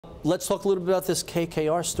Let's talk a little bit about this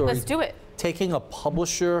KKR story. Let's do it. Taking a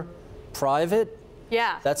publisher private.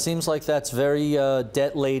 Yeah. That seems like that's very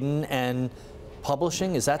debt-laden, and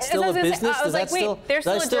publishing, is that still a business? I was like, wait, there's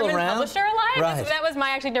still a German publisher alive? Right. That was my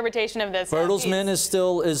actual interpretation of this. Bertelsmann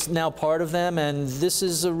is now part of them, and this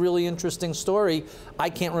is a really interesting story. I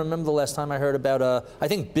can't remember the last time I heard about I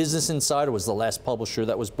think Business Insider was the last publisher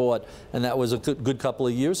that was bought, and that was a good couple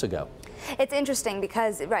of years ago. It's interesting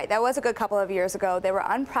because, right, that was a good couple of years ago. They were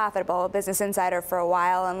unprofitable, Business Insider, for a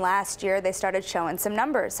while, and last year they started showing some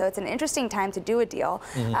numbers. So it's an interesting time to do a deal.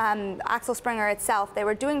 Axel Springer itself, they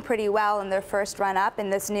were doing pretty well in their first run up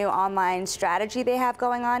in this new online strategy they have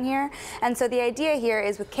going on here. And so the idea here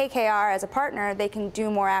is with KKR as a partner, they can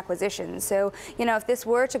do more acquisitions. So, you know, if this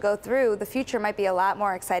were to go through, the future might be a lot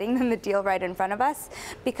more exciting than the deal right in front of us,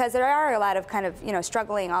 because there are a lot of kind of, you know,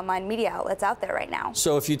 struggling online media outlets out there right now.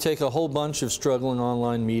 So if you take a whole bunch of struggling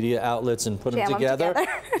online media outlets and put them together,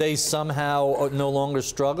 they somehow no longer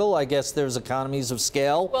struggle. I guess there's economies of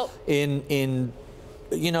scale. Well, in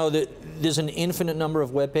you know, there's an infinite number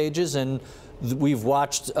of web pages, and we've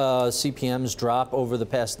watched CPMs drop over the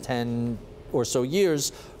past 10 or so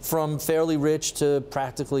years from fairly rich to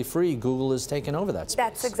practically free. Google has taken over that space.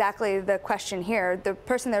 That's exactly the question here. The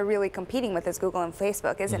person they're really competing with is Google and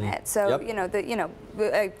Facebook, isn't it? So, you know,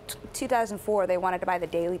 2004 they wanted to buy the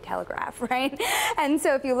Daily Telegraph, right? And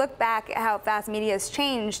so if you look back at how fast media has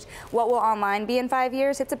changed, what will online be in 5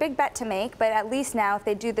 years? It's a big bet to make, but at least now if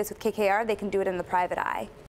they do this with KKR, they can do it in the private eye.